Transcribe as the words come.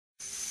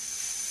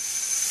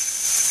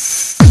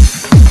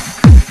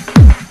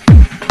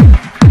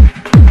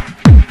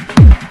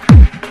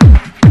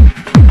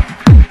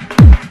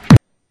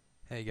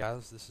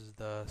guys, this is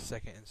the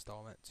second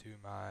installment to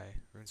my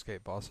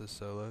RuneScape Bosses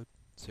solo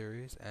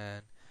series,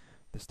 and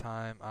this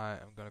time I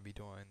am going to be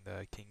doing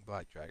the King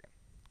Black Dragon,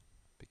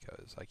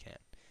 because I can.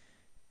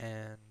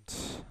 And,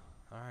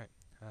 alright,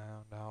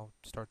 and I'll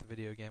start the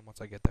video again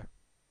once I get there.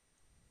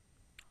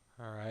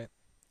 Alright,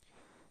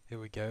 here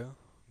we go.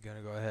 I'm going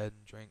to go ahead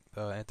and drink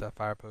the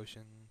anti-fire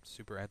potion,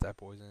 super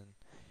anti-poison,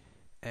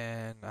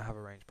 and I have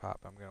a range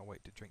pop. I'm going to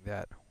wait to drink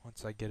that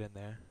once I get in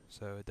there,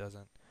 so it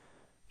doesn't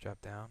drop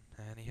down,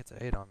 and he hits an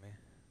 8 on me.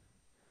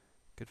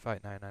 Good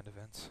fight, 99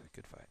 defense.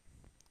 Good fight.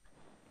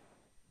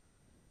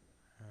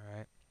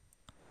 Alright.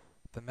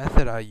 The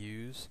method I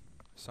use,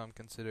 some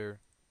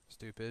consider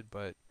stupid,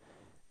 but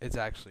it's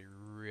actually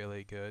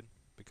really good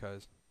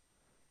because...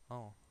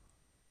 Oh.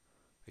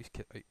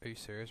 Are you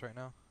serious right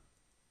now?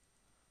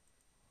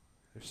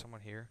 There's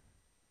someone here?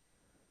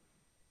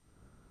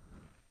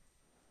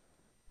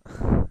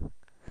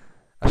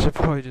 I should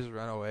probably just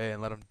run away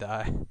and let him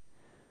die.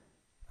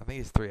 I think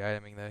he's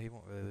 3-iteming though. He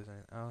won't really lose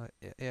anything. Oh,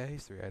 yeah,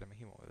 he's 3-iteming.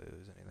 He won't really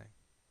lose anything.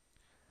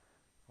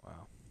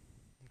 Wow.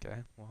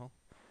 Okay, well,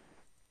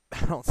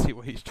 I don't see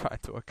what he's trying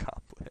to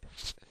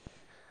accomplish.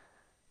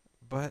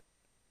 But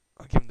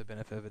I'll give him the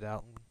benefit of the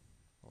doubt and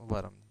we'll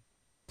let him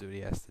do what he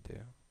has to do.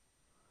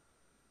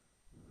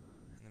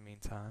 In the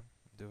meantime,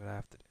 do what I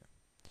have to do.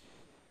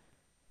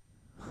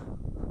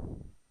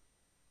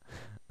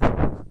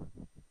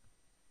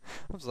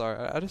 I'm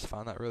sorry, I just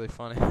find that really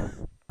funny.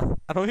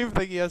 I don't even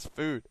think he has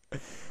food.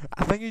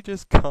 I think he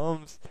just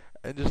comes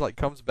and just like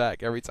comes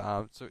back every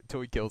time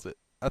until he kills it.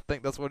 I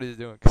think that's what he's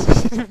doing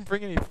because he didn't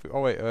bring any food.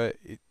 Oh wait, I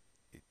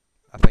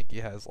think he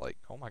has like.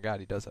 Oh my God,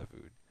 he does have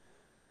food.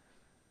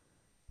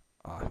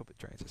 Oh, I hope it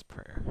drains his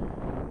prayer.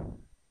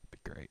 Be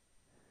great.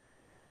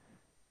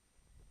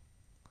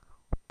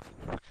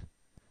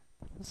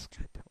 What's this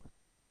guy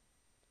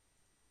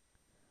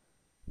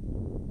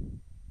doing?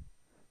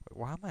 Wait,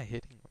 why am I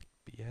hitting like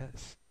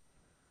BS?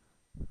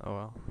 Oh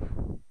well.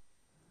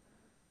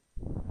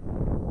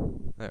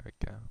 There we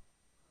go.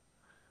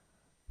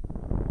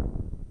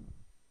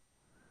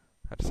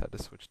 I just had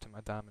to switch to my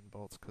diamond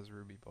bolts because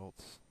ruby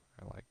bolts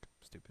are like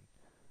stupid.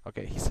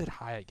 Okay, he said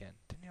hi again.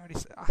 Didn't he already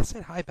say? I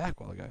said hi back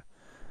a while ago.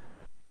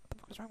 What the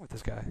fuck is wrong with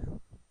this guy?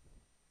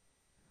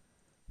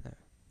 There.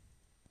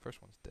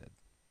 First one's dead.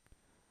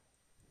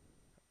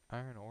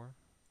 Iron ore.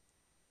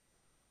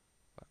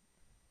 What?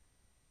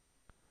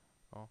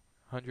 Oh,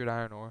 100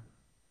 iron ore.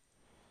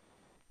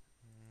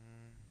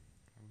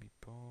 Ruby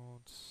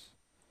bolts.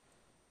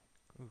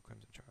 Ooh,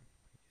 crimson charm.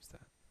 Use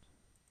that.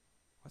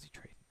 Why's he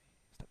trading me?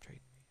 Stop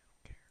trading me. I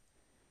don't care.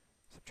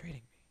 Stop trading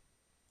me.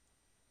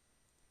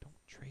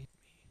 Don't trade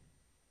me.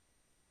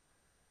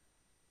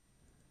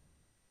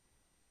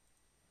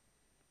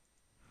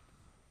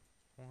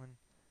 $100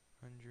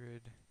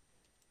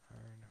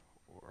 iron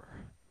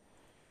ore.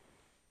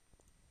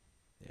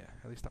 Yeah,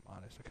 at least I'm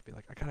honest. I could be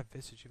like, I got a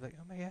visage. You'd be like,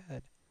 oh my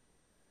God.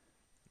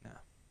 No.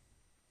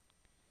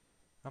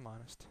 I'm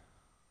honest.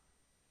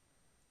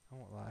 I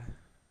won't lie.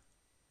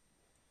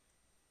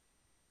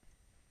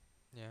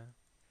 Yeah.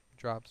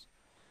 Drops.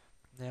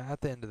 Yeah,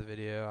 at the end of the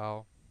video,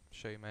 I'll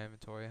show you my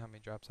inventory, how many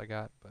drops I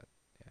got, but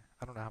yeah,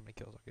 I don't know how many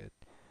kills I'll get.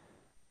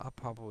 I'll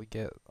probably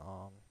get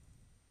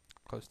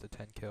close to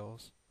 10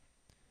 kills.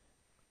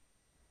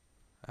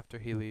 After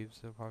he leaves,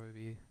 it'll probably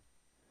be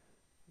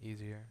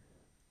easier,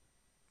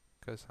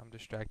 because I'm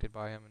distracted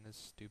by him and his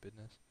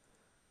stupidness.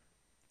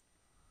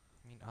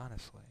 I mean,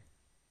 honestly,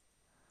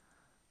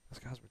 this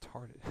guy's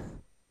retarded.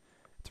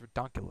 It's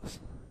redonkulous.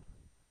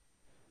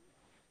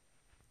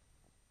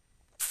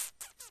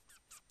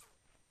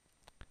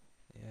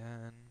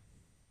 Yeah, and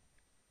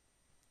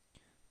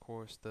of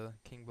course the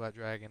King Black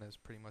Dragon is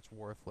pretty much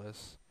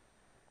worthless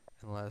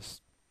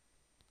unless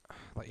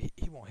like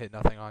he won't hit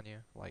nothing on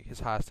you. Like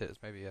his highest hit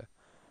is maybe a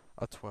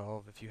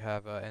 12 if you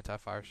have an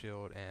anti-fire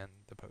shield and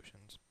the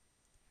potions,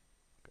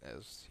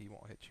 as he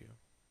won't hit you.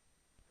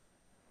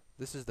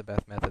 This is the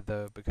best method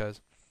though,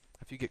 because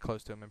if you get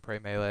close to him and pray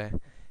melee,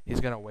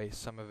 he's gonna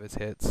waste some of his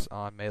hits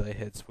on melee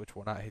hits, which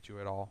will not hit you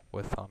at all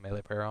with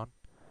melee prayer on.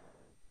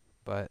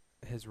 But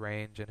his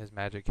range and his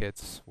magic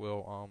hits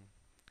will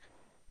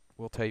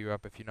tear you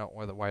up if you don't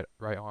wear the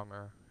right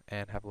armor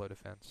and have low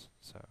defense.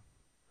 So,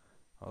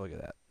 oh look at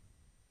that.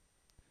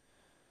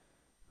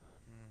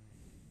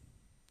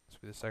 This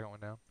will be the second one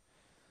down.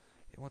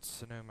 It wants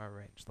to know my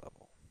range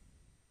level.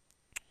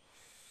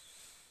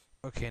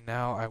 Okay,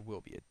 now I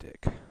will be a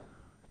dick.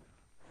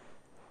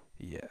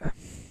 Yeah.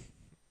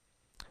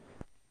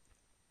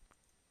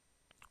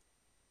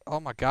 Oh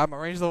my God, my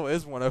range level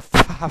is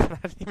 105 and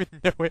I didn't even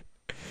know it.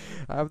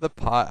 I have the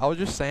pot. I was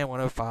just saying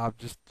 105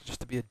 just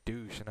to be a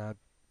douche, and it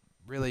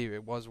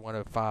was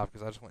 105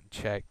 because I just went and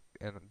checked,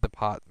 and the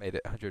pot made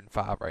it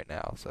 105 right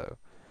now. So,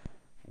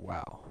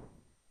 wow.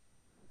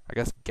 I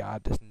guess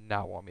God does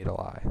not want me to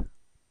lie.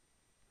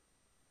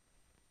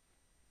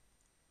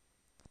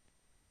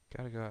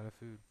 Gotta go out of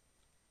food,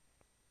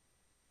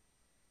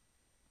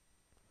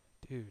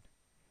 dude.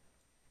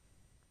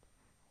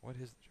 What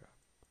is the drop?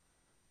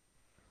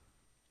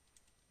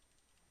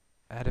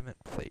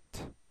 Adamant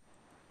plate.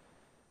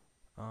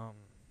 Um,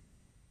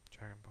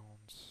 Dragon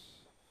Bones.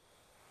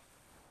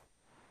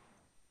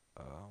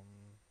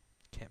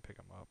 Can't pick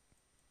them up.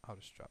 I'll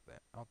just drop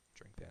that. I'll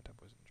drink the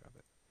anti-poison and drop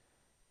it.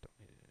 Don't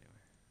need it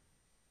anyway.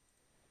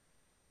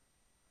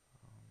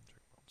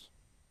 Dragon Bones.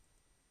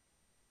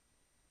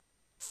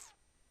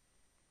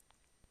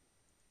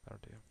 That'll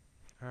do.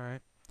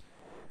 Alright.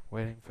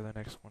 Waiting for the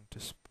next one to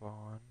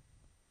spawn.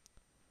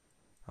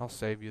 I'll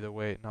save you the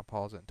wait and I'll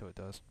pause it until it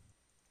does.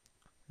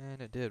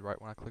 And it did right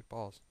when I clicked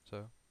pause.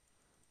 So,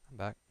 I'm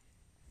back.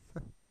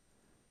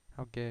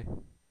 How gay.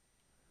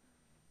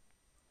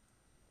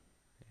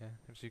 Yeah,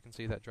 as you can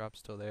see, that drop's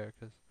still there,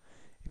 because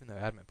even though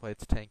admin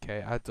plate's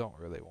 10k, I don't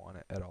really want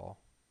it at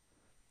all.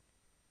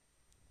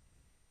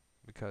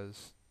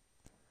 Because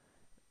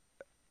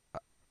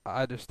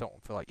I just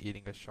don't feel like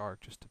eating a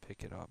shark just to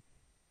pick it up.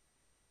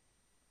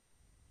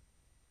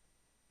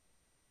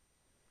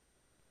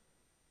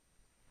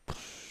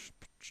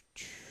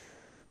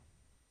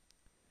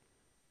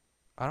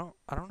 I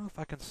don't know if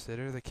I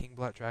consider the King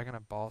Black Dragon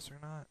a boss or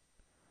not.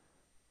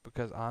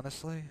 Because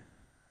honestly,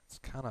 it's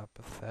kind of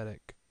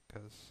pathetic,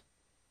 because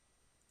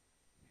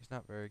he's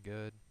not very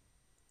good.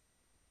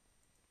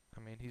 I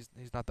mean, he's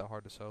not that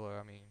hard to solo.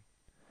 I mean,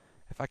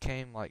 if I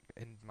came like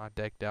in my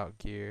decked out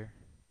gear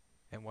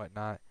and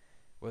whatnot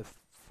with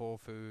full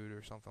food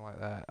or something like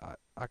that,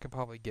 I could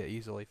probably get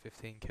easily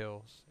 15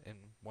 kills in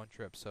one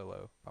trip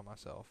solo by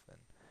myself, and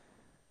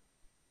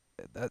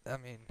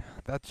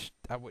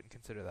I wouldn't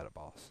consider that a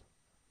boss.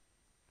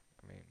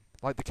 I mean,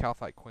 like the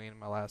Calphite Queen in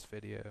my last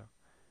video,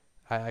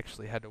 I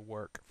actually had to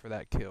work for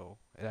that kill.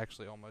 It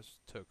actually almost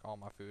took all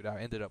my food.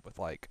 I ended up with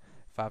like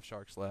 5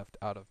 sharks left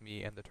out of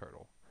me and the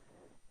turtle,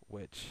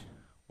 which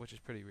is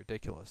pretty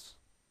ridiculous,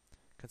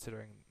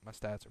 considering my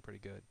stats are pretty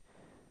good.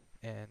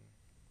 And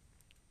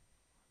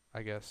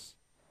I guess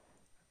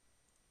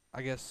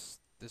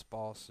this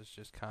boss is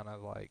just kind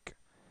of like,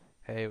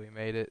 hey, we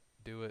made it,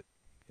 do it.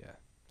 Yeah.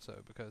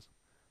 So because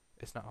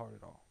it's not hard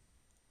at all.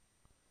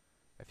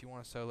 If you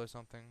want to solo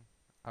something,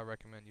 I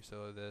recommend you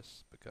solo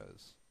this,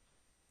 because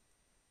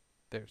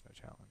there's no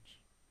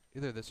challenge.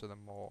 Either this or the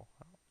mole.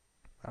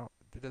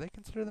 Do they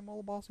consider the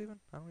mole a boss even?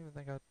 I don't even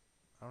think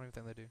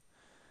they do.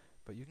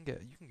 But you can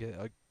get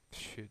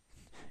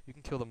you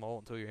can kill the mole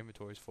until your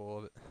inventory's full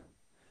of it.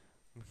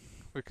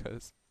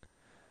 Because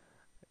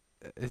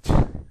it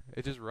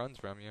just runs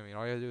from you. I mean,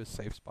 all you gotta do is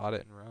safe spot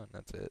it and run.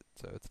 That's it.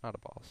 So it's not a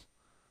boss.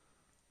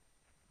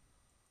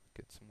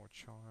 Get some more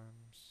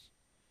charms.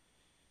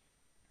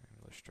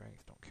 Regular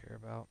strength, don't care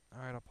about.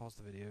 Alright, I'll pause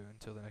the video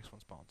until the next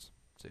one spawns.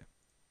 See ya.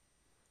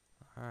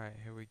 Alright,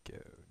 here we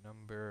go.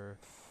 Number...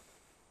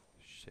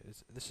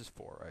 this is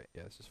 4, right?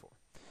 Yeah, this is 4.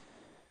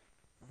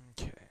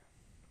 Okay.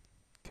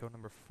 Kill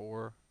number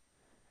 4.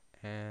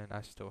 And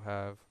I still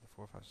have the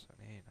 4, 5, 6,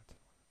 7, 8.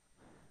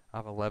 I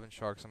have 11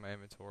 sharks in my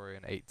inventory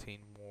and 18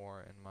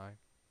 more in my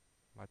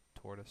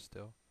tortoise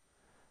still.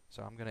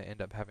 So I'm going to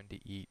end up having to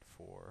eat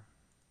 4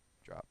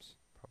 drops,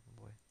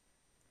 probably.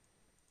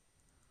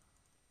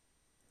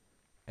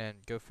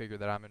 And go figure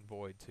that I'm in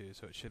void too,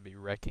 so it should be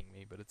wrecking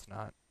me, but it's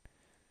not.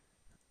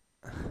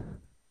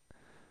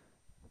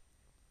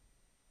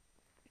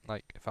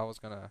 Like, if I was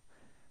gonna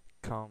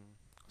come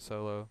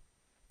solo,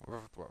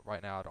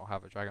 right now I don't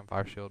have a Dragon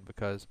Fire Shield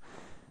because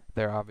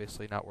they're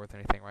obviously not worth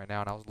anything right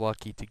now, and I was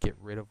lucky to get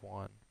rid of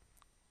one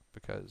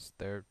because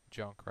they're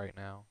junk right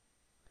now.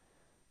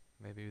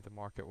 Maybe the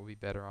market will be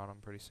better on them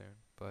pretty soon,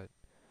 but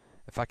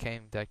if I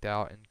came decked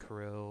out in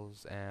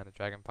Karil's and a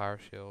Dragon Fire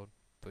Shield,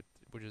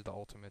 which is the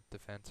ultimate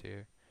defense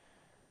here,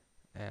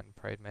 and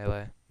prayed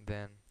melee,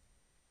 then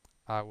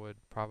I would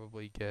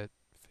probably get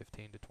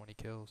 15 to 20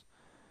 kills.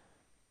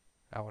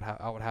 I would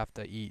have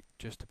to eat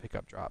just to pick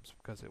up drops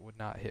because it would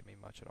not hit me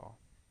much at all.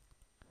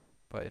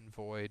 But in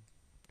void,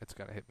 it's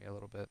gonna hit me a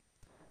little bit.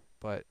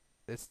 But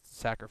it's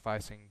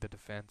sacrificing the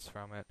defense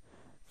from it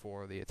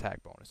for the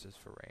attack bonuses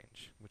for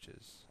range, which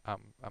is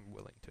I'm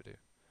willing to do.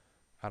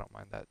 I don't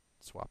mind that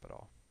swap at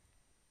all.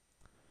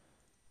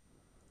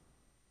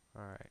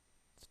 Alright,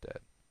 it's dead.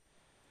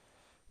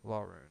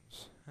 Law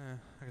runes.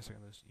 I guess I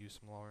can just use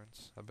some law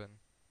runes. I've been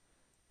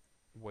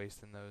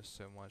wasting those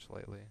so much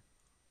lately,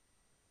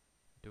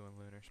 doing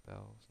lunar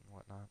spells and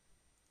whatnot.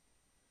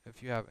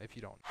 If you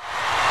don't